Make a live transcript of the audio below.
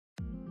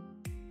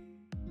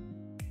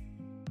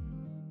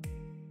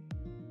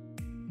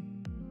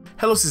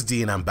Hello, this is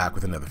D and I'm back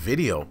with another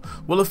video.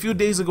 Well, a few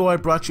days ago I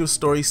brought you a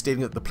story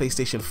stating that the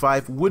PlayStation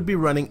 5 would be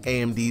running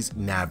AMD's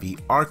Navi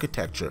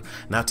architecture.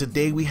 Now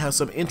today we have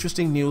some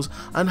interesting news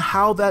on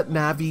how that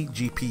Navi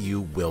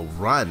GPU will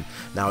run.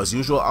 Now as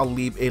usual, I'll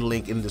leave a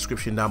link in the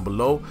description down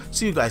below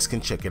so you guys can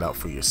check it out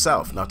for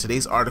yourself. Now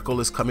today's article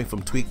is coming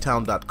from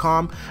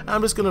tweaktown.com and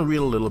I'm just going to read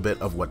a little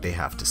bit of what they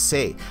have to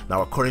say.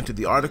 Now according to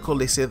the article,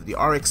 they say that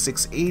the RX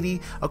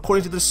 680,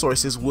 according to the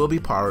sources, will be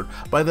powered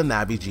by the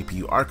Navi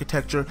GPU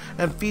architecture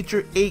and feature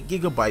 8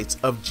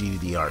 GB of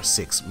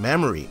GDDR6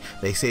 memory.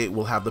 They say it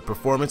will have the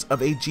performance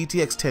of a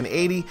GTX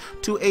 1080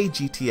 to a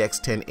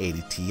GTX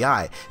 1080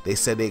 Ti. They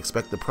said they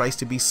expect the price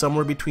to be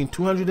somewhere between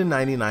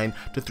 $299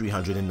 to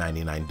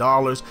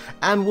 $399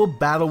 and will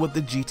battle with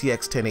the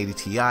GTX 1080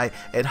 Ti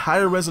at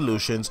higher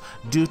resolutions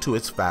due to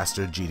its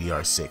faster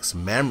GDDR6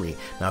 memory.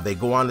 Now they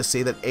go on to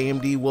say that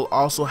AMD will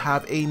also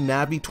have a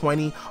Navi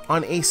 20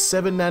 on a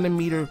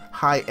 7nm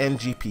high-end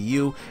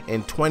GPU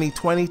in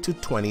 2020 to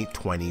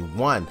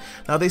 2021.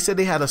 Now they said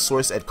they had a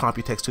source at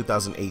Computex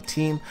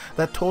 2018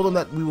 that told them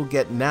that we will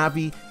get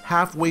Navi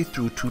halfway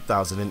through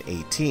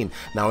 2018.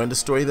 Now in the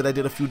story that I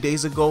did a few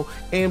days ago,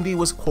 AMD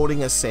was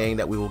quoting as saying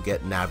that we will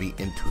get Navi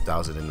in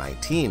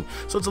 2019.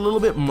 So it's a little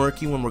bit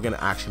murky when we're going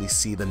to actually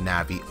see the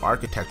Navi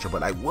architecture,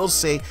 but I will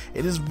say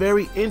it is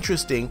very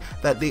interesting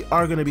that they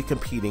are going to be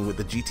competing with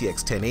the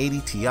GTX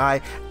 1080 Ti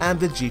and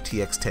the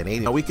GTX 1080.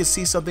 Now we could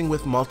see something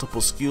with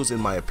multiple SKUs in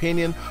my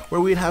opinion,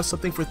 where we'd have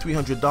something for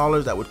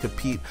 $300 that would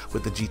compete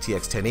with the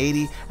GTX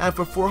 1080 and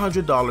for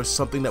 $400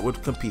 something that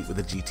would compete with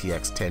the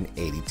GTX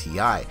 1080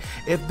 Ti.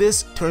 If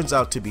this turns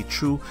out to be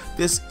true,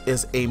 this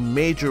is a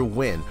major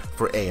win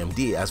for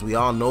AMD. As we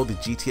all know, the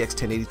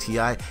GTX 1080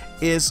 Ti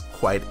is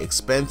quite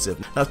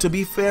expensive. Now to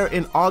be fair,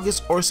 in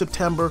August or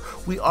September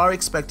we are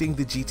expecting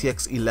the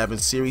GTX 11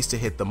 series to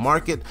hit the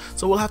market,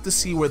 so we'll have to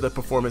see where the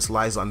performance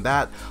lies on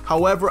that.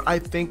 However, I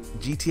think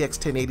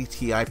GTX 1080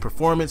 Ti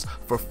performance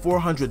for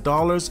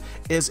 $400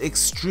 is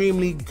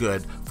extremely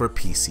good for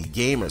PC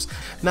gamers.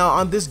 Now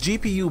on this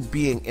GPU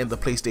being in the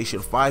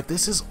PlayStation 5,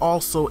 this is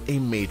also a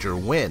major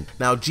win.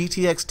 Now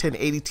GTX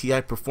 1080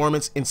 Ti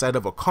performance inside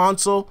of a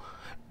console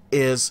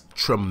is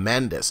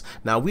tremendous.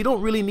 Now we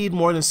don't really need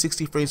more than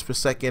 60 frames per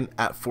second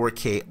at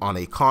 4K on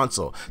a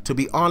console. To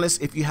be honest,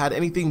 if you had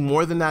anything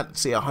more than that,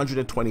 say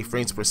 120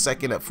 frames per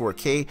second at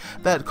 4K,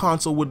 that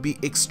console would be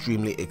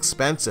extremely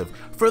expensive.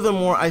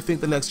 Furthermore, I think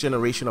the next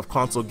generation of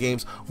console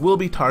games will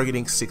be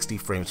targeting 60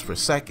 frames per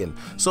second,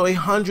 so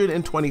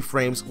 120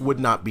 frames would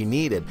not be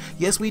needed.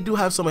 Yes, we do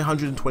have some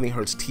 120Hz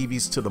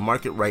TVs to the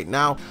market right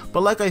now,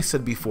 but like I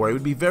said before, it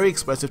would be very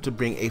expensive to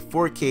bring a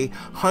 4K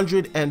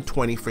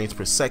 120 frames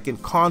per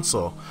second console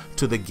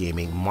to the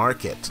gaming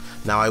market.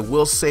 Now I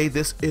will say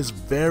this is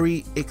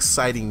very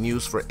exciting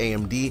news for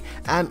AMD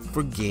and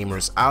for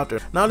gamers out there.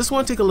 Now I just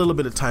want to take a little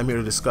bit of time here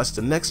to discuss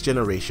the next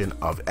generation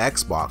of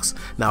Xbox.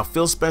 Now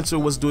Phil Spencer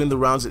was doing the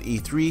rounds at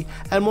E3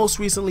 and most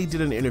recently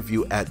did an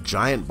interview at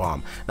Giant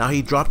Bomb. Now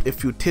he dropped a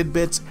few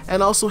tidbits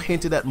and also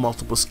hinted at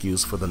multiple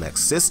SKUs for the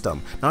next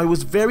system. Now he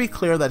was very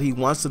clear that he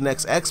wants the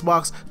next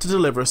Xbox to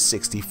deliver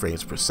 60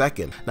 frames per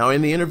second. Now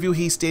in the interview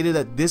he stated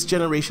that this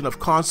generation of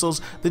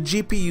consoles, the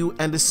GPU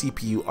and the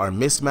CPU are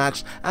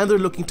mismatched and they're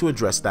looking to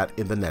address that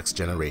in the next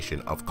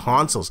generation of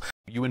consoles.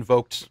 You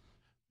invoked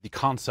the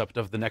concept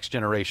of the next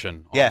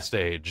generation on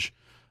stage.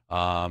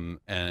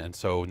 And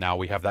so now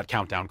we have that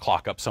countdown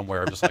clock up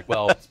somewhere, just like,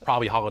 well, it's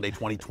probably holiday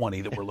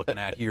 2020 that we're looking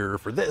at here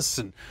for this,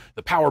 and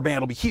the power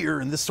band will be here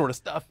and this sort of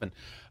stuff. And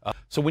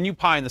so when you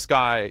pie in the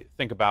sky,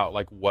 think about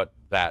like what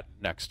that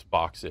next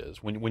box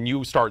is. When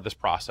you start this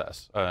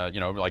process, you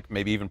know, like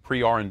maybe even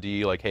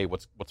pre-R&D, like, hey,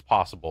 what's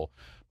possible?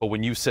 But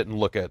when you sit and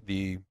look at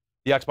the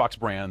Xbox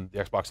brand, the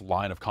Xbox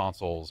line of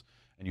consoles,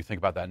 and you think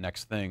about that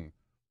next thing,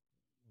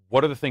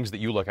 what are the things that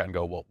you look at and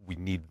go, well,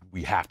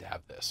 we have to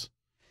have this?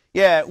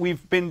 Yeah,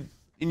 we've been,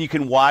 and you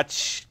can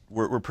watch,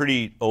 we're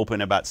pretty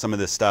open about some of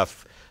this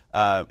stuff.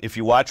 If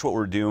you watch what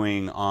we're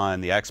doing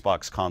on the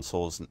Xbox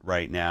consoles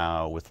right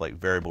now with like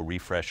variable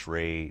refresh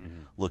rate,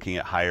 looking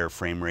at higher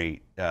frame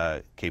rate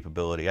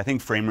capability, I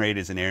think frame rate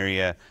is an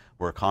area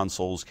where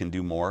consoles can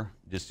do more,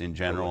 just in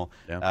general.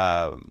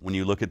 When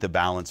you look at the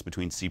balance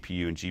between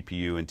CPU and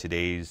GPU in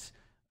today's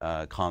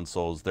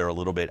consoles, they're a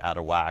little bit out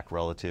of whack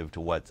relative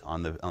to what's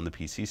on the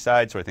PC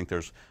side. So I think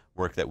there's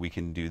work that we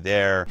can do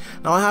there.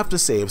 Now I have to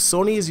say, if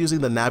Sony is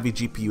using the Navi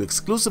GPU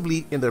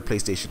exclusively in their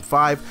PlayStation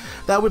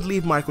 5, that would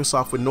leave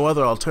Microsoft with no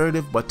other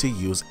alternative but to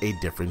use a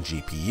different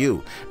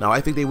GPU. Now I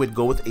think they would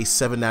go with a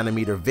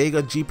 7nm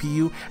Vega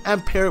GPU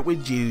and pair it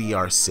with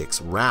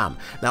GDDR6 RAM.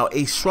 Now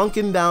a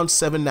shrunken down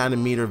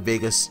 7nm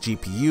Vega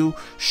GPU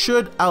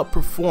should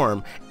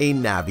outperform a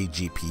Navi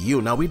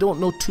GPU. Now we don't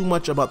know too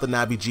much about the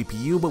Navi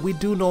GPU, but we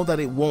do know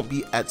that it won't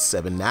be at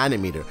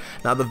 7nm.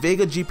 Now the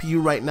Vega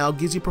GPU right now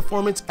gives you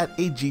performance at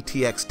a GTX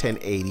GTX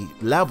 1080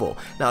 level.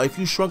 Now if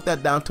you shrunk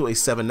that down to a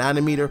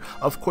 7nm,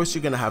 of course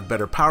you're going to have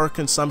better power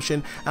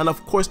consumption, and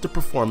of course the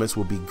performance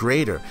will be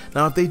greater.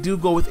 Now if they do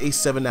go with a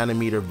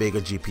 7nm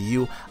Vega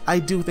GPU, I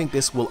do think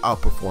this will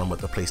outperform what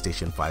the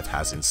PlayStation 5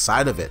 has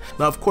inside of it.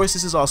 Now of course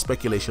this is all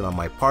speculation on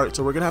my part,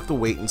 so we're going to have to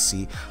wait and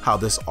see how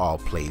this all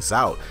plays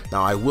out.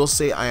 Now I will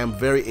say I am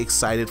very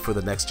excited for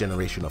the next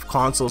generation of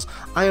consoles.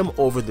 I am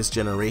over this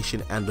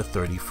generation and the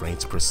 30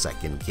 frames per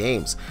second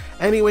games.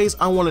 Anyways,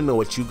 I want to know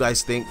what you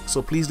guys think,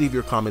 so please leave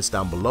your comments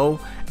down below,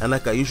 and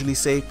like I usually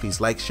say,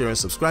 please like, share, and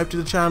subscribe to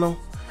the channel,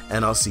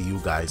 and I'll see you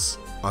guys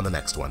on the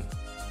next one.